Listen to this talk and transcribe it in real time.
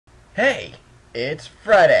Hey, it's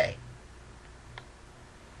Friday.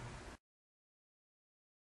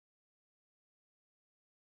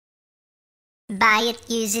 Buy it,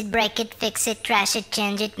 use it, break it, fix it, trash it,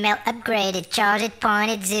 change it, melt, upgrade it, charge it, point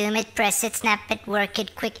it, zoom it, press it, snap it, work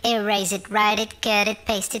it, quick erase it, write it, cut it,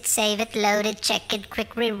 paste it, save it, load it, check it,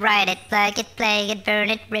 quick rewrite it, plug it, play it, burn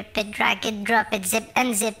it, rip it, drag it, drop it, zip,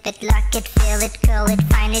 unzip it, lock it, fill it, call it,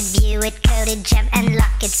 find it, view it, code it, jump and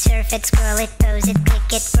lock it, surf it, scroll it, pose it,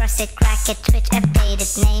 click it, cross it, crack it, switch, update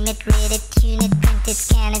it, name it, read it, tune it, print it,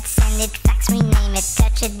 scan it, send it, fax, rename it,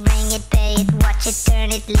 touch it, bring it, pay it, watch it,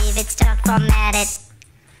 turn it, leave it, start, format it.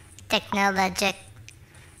 Technologic,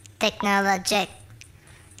 Technologic,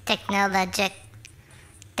 Technologic,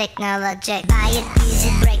 Technologic. Buy it, use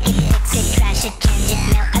it, break it, fix it, trash it, change it,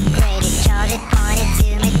 melt, upgrade it, charge it, point it,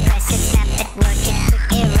 zoom it, press it, snap it, work it,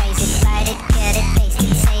 quick erase it, write it, cut it, paste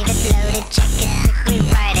it, save it, load it, check it, quick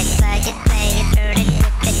rewrite it, plug it, play it, burn it,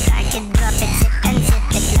 rip it, drag it, drop it, zip, unzip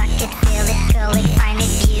it, lock it, fill it, call it, find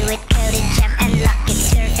it, view it, code it, jump and lock it,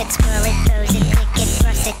 surf it, scroll it, pose it, click it,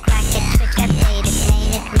 cross it, crack it, switch, update it,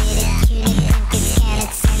 name it, read it, tune it, print it, scan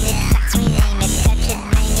it, send it, fax, rename it, touch it,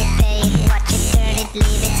 bring it, pay it, watch it, turn it,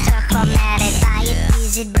 leave it, start, format it, buy it,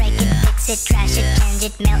 use it, break it, fix it, trash it, change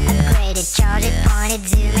it, melt, upgrade it, charge it, point it,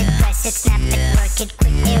 zoom it, press it, snap it, work it,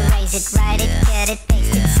 quick erase it, write it, cut it,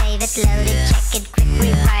 paste it, save it, load it, check it, quick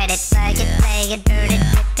rewrite it, plug it, play it, burn it,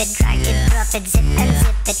 rip it, drag it, drop it, zip,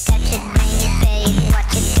 unzip it, touch it, bring it, pay it,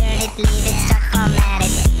 watch it, turn it, leave it, start, format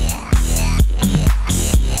it.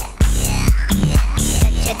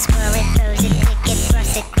 Touch it, scroll it, pose it, click it,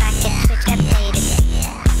 cross it, crack it, switch, update it.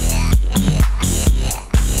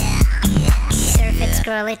 Surf it,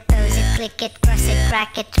 scroll it, pose it, click it, cross it,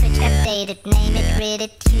 crack it, switch, update it, name it, read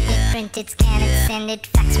it, tune it, print it, scan it, send it,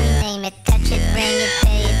 fax, rename it, touch it, bring it,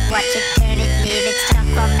 pay it, watch it, turn it, leave it, start,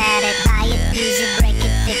 format it, buy it, use it, break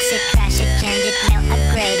it, fix it, trash it, change it, melt,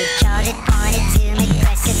 upgrade it, charge it, point it, zoom it,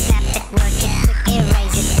 press it, snap it, work it, quick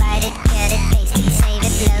erase it, write it, cut it, paste it, save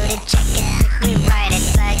it, load it, check it, quick rewrite it,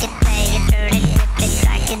 plug it, play it, burn it, rip it,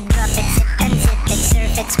 drag it, drop it, zip, unzip it,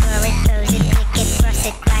 surf it, scroll it, pose it, click it, cross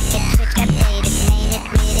it, crack it, switch, update it, name it,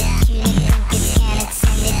 read it, tune it, print it, scan it,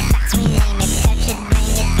 send it, fax, rename it, touch it,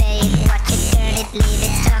 bring it, pay it, watch it, turn it, leave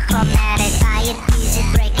it, start, format it, buy it, use it,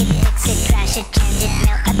 break it, fix it, trash it, change it,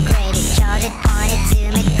 melt, upgrade it, charge it, point it,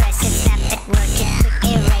 zoom it, press it, snap it, work it, quick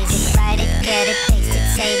erase it, write it, cut it, paste it,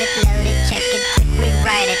 save it, load it, check it, quick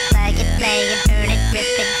rewrite it, plug it, play it, burn it, rip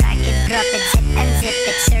it, drag it, drop it, zip, unzip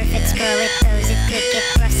it, surf it, scroll it, pose it, click it,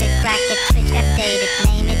 cross it, crack it, switch, update it,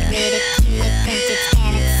 name it, read it, tune it, print it,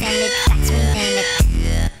 scan it, send it, fax, rename it.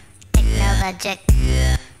 Technologic,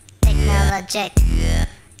 Technologic,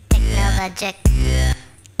 Technologic,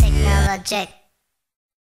 Technologic.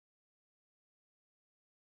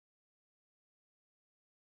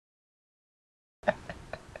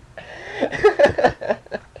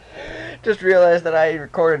 Just realized that I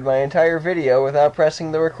recorded my entire video without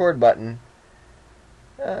pressing the record button.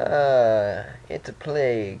 It's a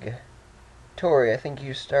plague. Tori, I think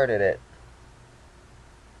you started it.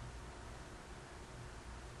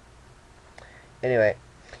 Anyway,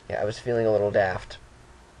 yeah, I was feeling a little daft.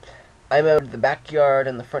 I mowed the backyard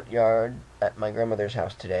and the front yard at my grandmother's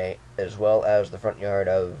house today, as well as the front yard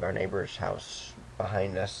of our neighbor's house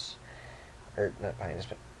behind us. Or, not behind us,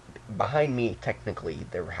 but behind me, technically.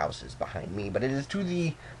 Their house is behind me, but it is to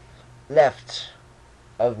the left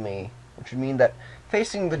of me, which would mean that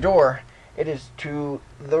facing the door, it is to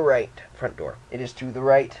the right, front door. It is to the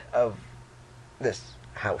right of this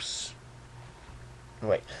house.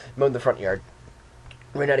 Wait, mowed the front yard.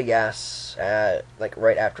 Ran out of gas, like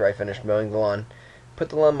right after I finished mowing the lawn. Put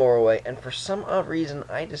the lawnmower away, and for some odd reason,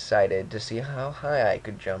 I decided to see how high I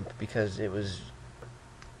could jump, because it was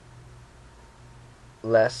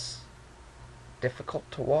less difficult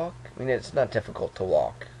to walk. I mean, it's not difficult to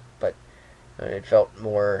walk, but it felt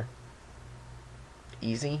more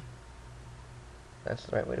easy. That's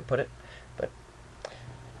the right way to put it. But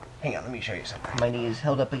hang on, let me show you something. My knee is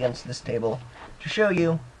held up against this table to show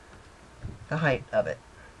you the height of it.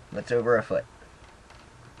 That's over a foot.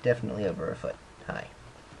 Definitely over a foot high.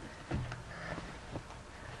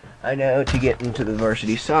 I know to get into the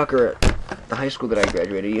varsity soccer at the high school that I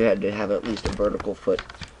graduated, you had to have at least a vertical foot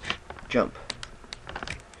jump.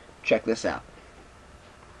 Check this out.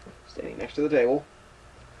 Standing next to the table.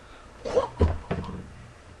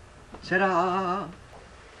 Ta-da!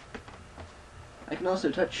 I can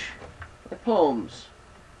also touch my palms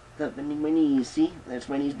without bending my knees. See? That's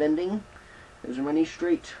my knees bending. Those are my knees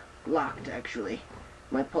straight. Locked, actually.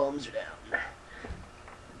 My palms are down.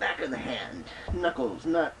 Back of the hand. Knuckles,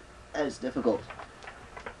 not as difficult.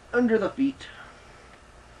 Under the feet.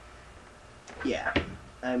 yeah,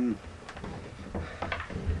 I'm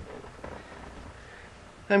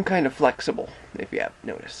kind of flexible, if you have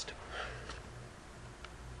noticed.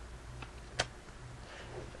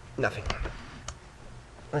 Nothing.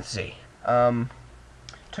 Let's see.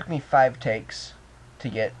 Took me 5 takes to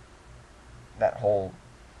get that whole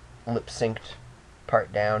lip-synced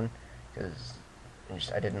part down, because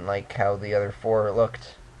I didn't like how the other 4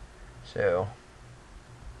 looked. So,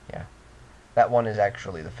 yeah. That one is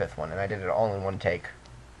actually the 5th one, and I did it all in 1 take.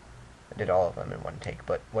 I did all of them in 1 take,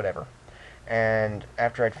 but whatever. And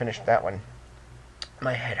after I'd finished that one,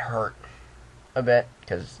 my head hurt a bit,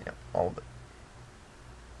 because, you know, all of the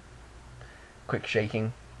quick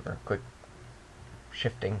shaking, or quick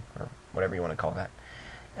shifting, or whatever you want to call that.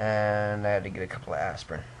 And I had to get a couple of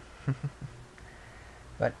aspirin.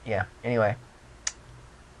 But, yeah, anyway.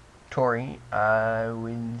 Tori, I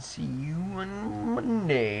will see you on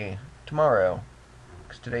Monday. Tomorrow.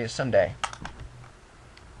 Because today is Sunday.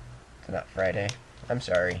 It's not Friday. I'm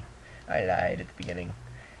sorry. I lied at the beginning.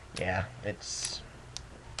 Yeah, it's...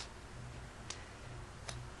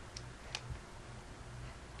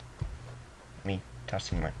 me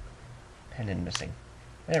tossing my pen and missing.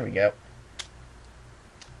 There we go.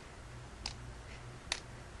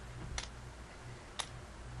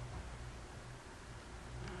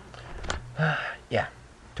 Yeah,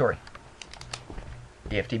 Tori.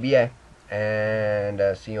 DFTBA. And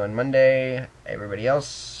see you on Monday. Everybody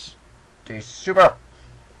else, stay super.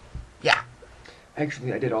 Yeah.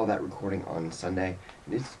 Actually, I did all that recording on Sunday.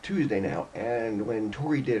 It's Tuesday now, and when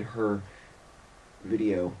Tori did her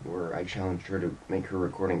video where I challenged her to make her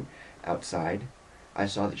recording outside, I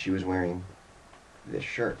saw that she was wearing this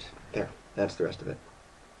shirt. There, that's the rest of it.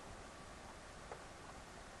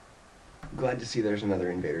 Glad to see there's another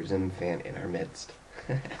Invader Zim fan in our midst.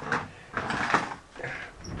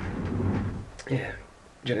 Yeah,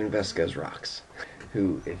 Jen Vesca's rocks.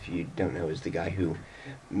 Who, if you don't know, is the guy who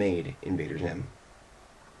made Invader Zim.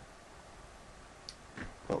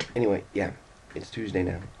 Well, anyway, yeah, it's Tuesday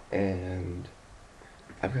now, and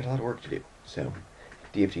I've got a lot of work to do. So,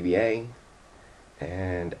 DFTBA,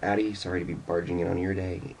 and Addie, sorry to be barging in on your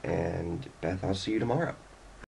day, and Beth, I'll see you tomorrow.